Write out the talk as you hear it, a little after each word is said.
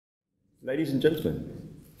Ladies and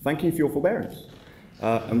gentlemen, thank you for your forbearance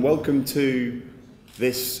and welcome to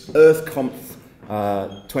this EarthConf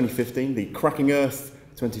 2015, the Cracking Earth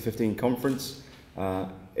 2015 conference.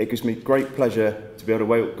 It gives me great pleasure to be able to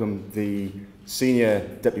welcome the Senior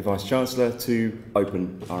Deputy Vice Chancellor to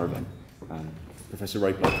open our event, Professor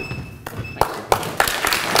Ray Playford.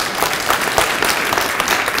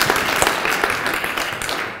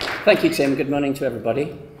 Thank you, Tim. Good morning to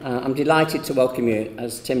everybody. I'm delighted to welcome you,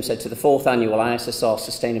 as Tim said, to the 4th annual ISSR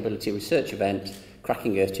Sustainability Research event,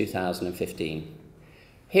 Cracking Earth 2015.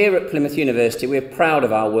 Here at Plymouth University, we're proud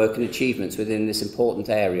of our work and achievements within this important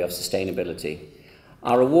area of sustainability.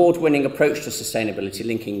 Our award-winning approach to sustainability,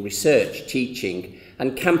 linking research, teaching,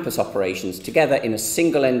 and campus operations together in a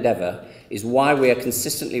single endeavour, is why we are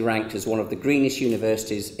consistently ranked as one of the greenest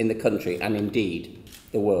universities in the country and indeed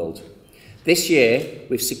the world. This year,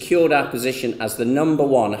 we've secured our position as the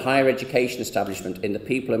 #1 higher education establishment in the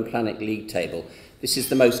People and Planet League table. This is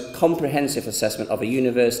the most comprehensive assessment of a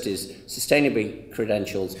university's sustainability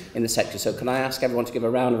credentials in the sector. So can I ask everyone to give a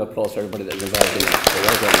round of applause for everybody that was involved in that? So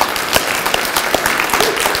well done.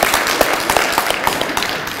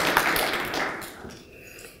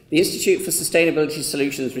 The Institute for Sustainability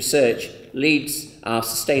Solutions Research leads our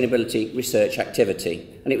sustainability research activity,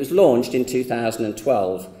 and it was launched in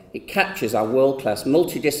 2012. It captures our world-class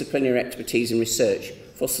multidisciplinary expertise in research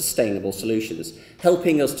for sustainable solutions,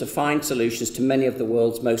 helping us to find solutions to many of the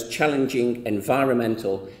world's most challenging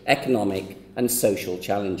environmental, economic and social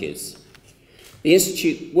challenges. The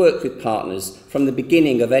Institute worked with partners from the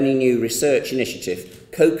beginning of any new research initiative,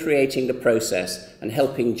 co-creating the process and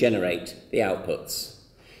helping generate the outputs.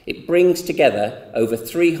 It brings together over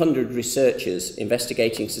 300 researchers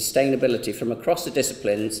investigating sustainability from across the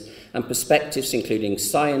disciplines and perspectives including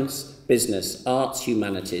science, business, arts,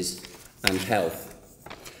 humanities and health.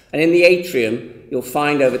 And in the atrium, you'll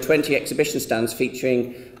find over 20 exhibition stands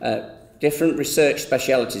featuring different research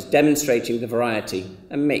specialities demonstrating the variety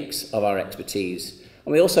and mix of our expertise.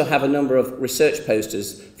 And we also have a number of research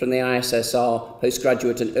posters from the ISSR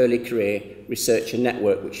Postgraduate and Early Career Researcher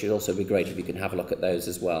Network, which should also be great if you can have a look at those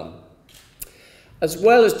as well. As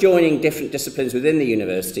well as joining different disciplines within the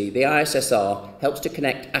university, the ISSR helps to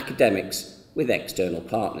connect academics with external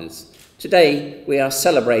partners. Today, we are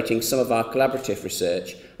celebrating some of our collaborative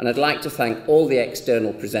research, and I'd like to thank all the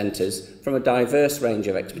external presenters from a diverse range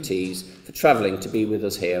of expertise for travelling to be with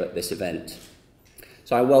us here at this event.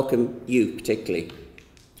 So I welcome you particularly.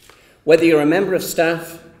 Whether you're a member of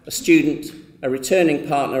staff, a student, a returning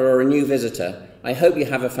partner or a new visitor, I hope you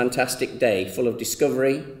have a fantastic day full of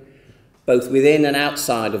discovery, both within and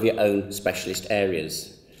outside of your own specialist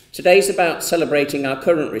areas. Today's about celebrating our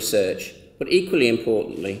current research, but equally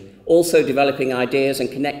importantly, also developing ideas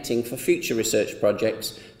and connecting for future research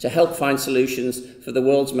projects to help find solutions for the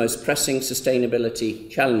world's most pressing sustainability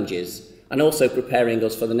challenges, and also preparing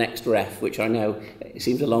us for the next REF, which I know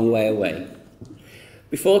seems a long way away.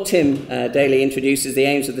 Before Tim Daley introduces the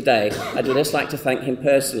aims of the day, I'd just like to thank him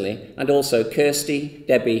personally, and also Kirsty,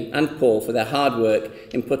 Debbie and Paul for their hard work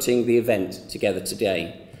in putting the event together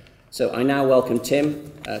today. So I now welcome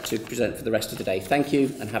Tim to present for the rest of the day. Thank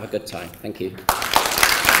you and have a good time. Thank you.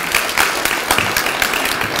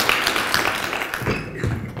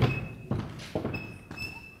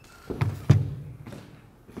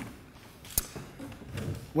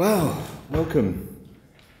 Well, welcome.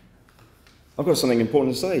 I've got something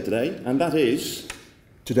important to say today, and that is,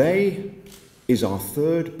 today is our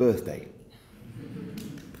 3rd birthday.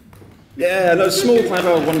 Yeah, no, small clap,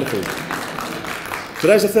 oh, wonderful.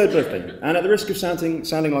 Today's our 3rd birthday, and at the risk of sounding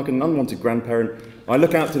like an unwanted grandparent, I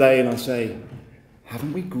look out today and I say,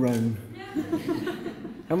 haven't we grown?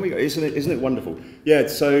 Haven't we? Isn't it wonderful? Yeah,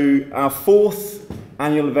 so our 4th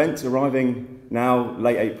annual event arriving now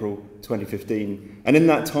late April 2015, and in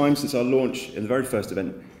that time since our launch in the very first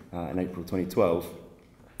event in April 2012,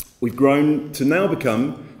 we've grown to now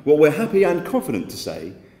become what we're happy and confident to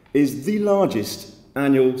say is the largest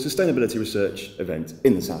annual sustainability research event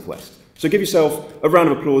in the Southwest. So give yourself a round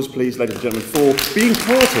of applause, please, ladies and gentlemen, for being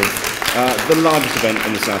part of the largest event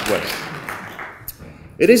in the Southwest.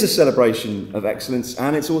 It is a celebration of excellence,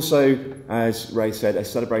 and it's also, as Ray said, a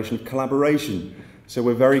celebration of collaboration. So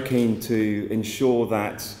we're very keen to ensure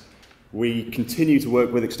that we continue to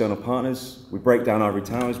work with external partners, we break down ivory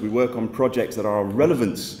towers, we work on projects that are of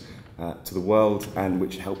relevance to the world and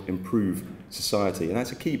which help improve society. And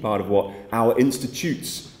that's a key part of what our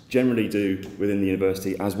institutes generally do within the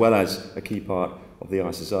university, as well as a key part of the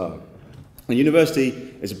ISSR. The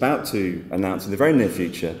university is about to announce in the very near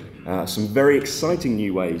future some very exciting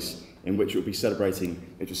new ways in which it will be celebrating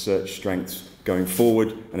its research strengths going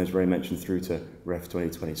forward, and as Ray mentioned, through to REF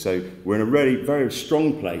 2020. So we're in a really very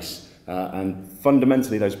strong place, and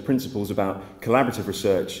fundamentally those principles about collaborative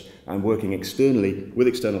research and working externally with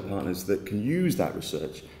external partners that can use that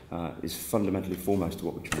research is fundamentally foremost to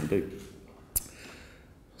what we're trying to do.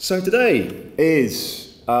 So today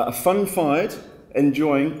is a fun-fired,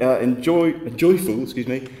 joyful,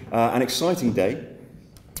 and exciting day,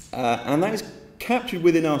 and that is captured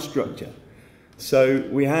within our structure. So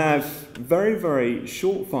we have very, very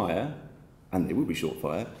short fire, and it will be short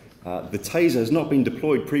fire. The taser has not been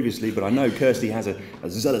deployed previously, but I know Kirsty has a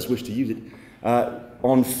zealous wish to use it,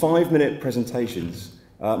 on 5-minute presentations,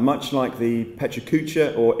 much like the Petra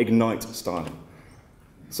Kucha or Ignite style.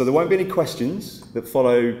 So there won't be any questions that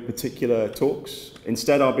follow particular talks.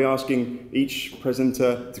 Instead, I'll be asking each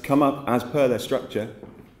presenter to come up as per their structure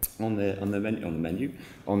on the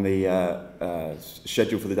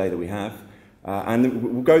schedule for the day that we have. And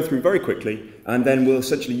we'll go through very quickly, and then we'll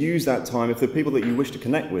essentially use that time. If there are people that you wish to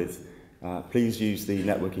connect with, please use the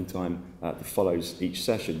networking time that follows each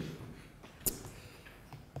session.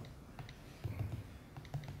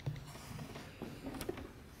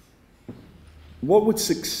 What would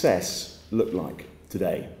success look like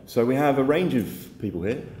today? So we have a range of people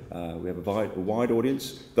here. We have a wide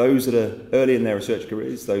audience. Those that are early in their research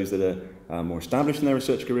careers, those that are more established in their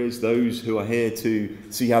research careers, those who are here to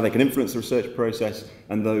see how they can influence the research process,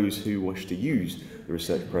 and those who wish to use the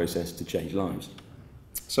research process to change lives.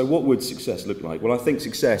 So what would success look like? Well, I think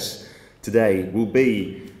success today will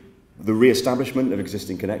be the re-establishment of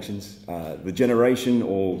existing connections, the generation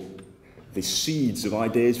or the seeds of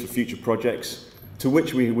ideas for future projects, to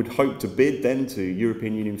which we would hope to bid then to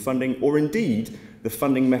European Union funding, or indeed the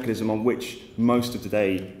funding mechanism on which most of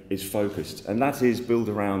today is focused, and that is built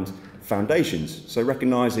around foundations. So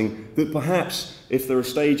recognising that perhaps if there are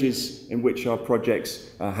stages in which our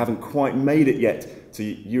projects haven't quite made it yet to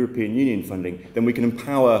European Union funding, then we can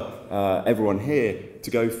empower everyone here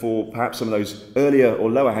to go for perhaps some of those earlier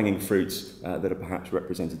or lower hanging fruits that are perhaps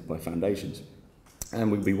represented by foundations.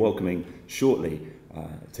 And we'll be welcoming shortly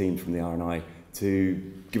a team from the RNI to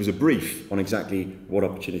give us a brief on exactly what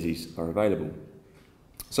opportunities are available.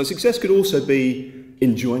 So success could also be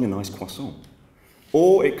enjoying a nice croissant,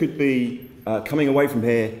 or it could be coming away from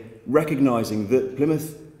here recognising that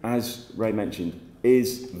Plymouth, as Ray mentioned,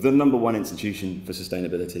 is the #1 institution for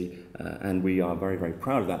sustainability, and we are very, very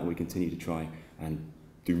proud of that, and we continue to try and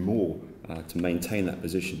do more to maintain that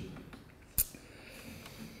position.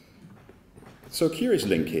 So a curious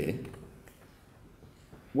link here.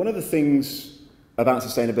 One of the things about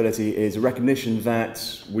sustainability is a recognition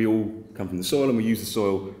that we all come from the soil and we use the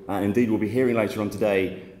soil, and indeed we'll be hearing later on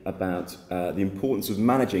today about the importance of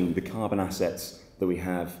managing the carbon assets that we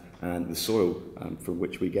have and the soil from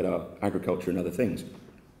which we get our agriculture and other things.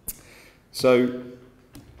 So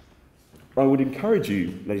I would encourage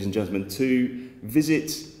you, ladies and gentlemen, to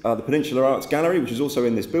visit the Peninsular Arts Gallery, which is also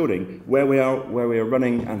in this building, where we are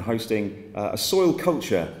running and hosting a soil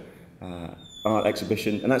culture art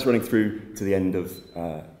exhibition, and that's running through to the end of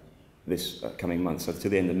this coming month, so to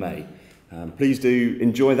the end of May. Please do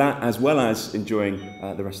enjoy that as well as enjoying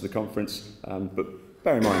the rest of the conference, but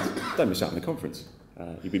bear in mind, don't miss out on the conference.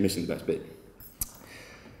 You'll be missing the best bit.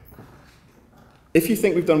 If you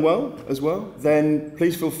think we've done well as well, then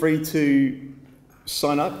please feel free to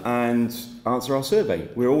sign up and answer our survey.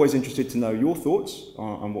 We're always interested to know your thoughts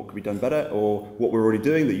on what could be done better or what we're already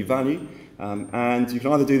doing that you value. And you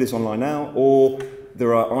can either do this online now, or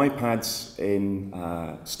there are iPads in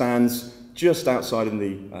stands just outside in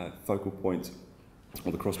the focal point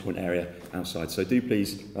or the cross point area outside. So do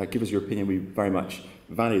please give us your opinion. We very much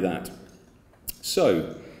value that.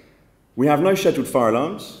 So we have no scheduled fire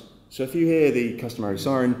alarms. So if you hear the customary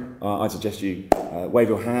siren, I'd suggest you wave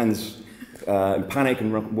your hands in panic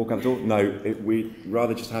and walk out the door. No, we'd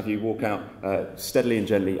rather just have you walk out steadily and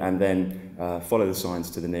gently, and then follow the signs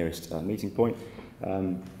to the nearest meeting point.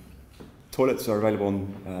 Toilets are available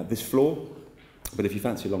on this floor, but if you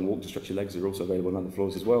fancy a long walk to stretch your legs, they're also available on other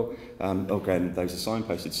floors as well. Okay, and those are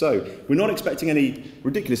signposted. So we're not expecting any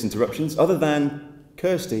ridiculous interruptions other than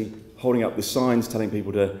Kirsty holding up the signs telling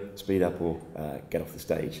people to speed up or get off the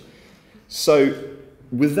stage. So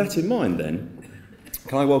with that in mind then,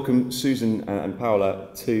 can I welcome Susan and Paola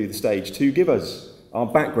to the stage to give us our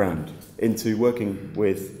background into working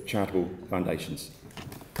with charitable foundations.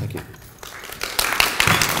 Thank you.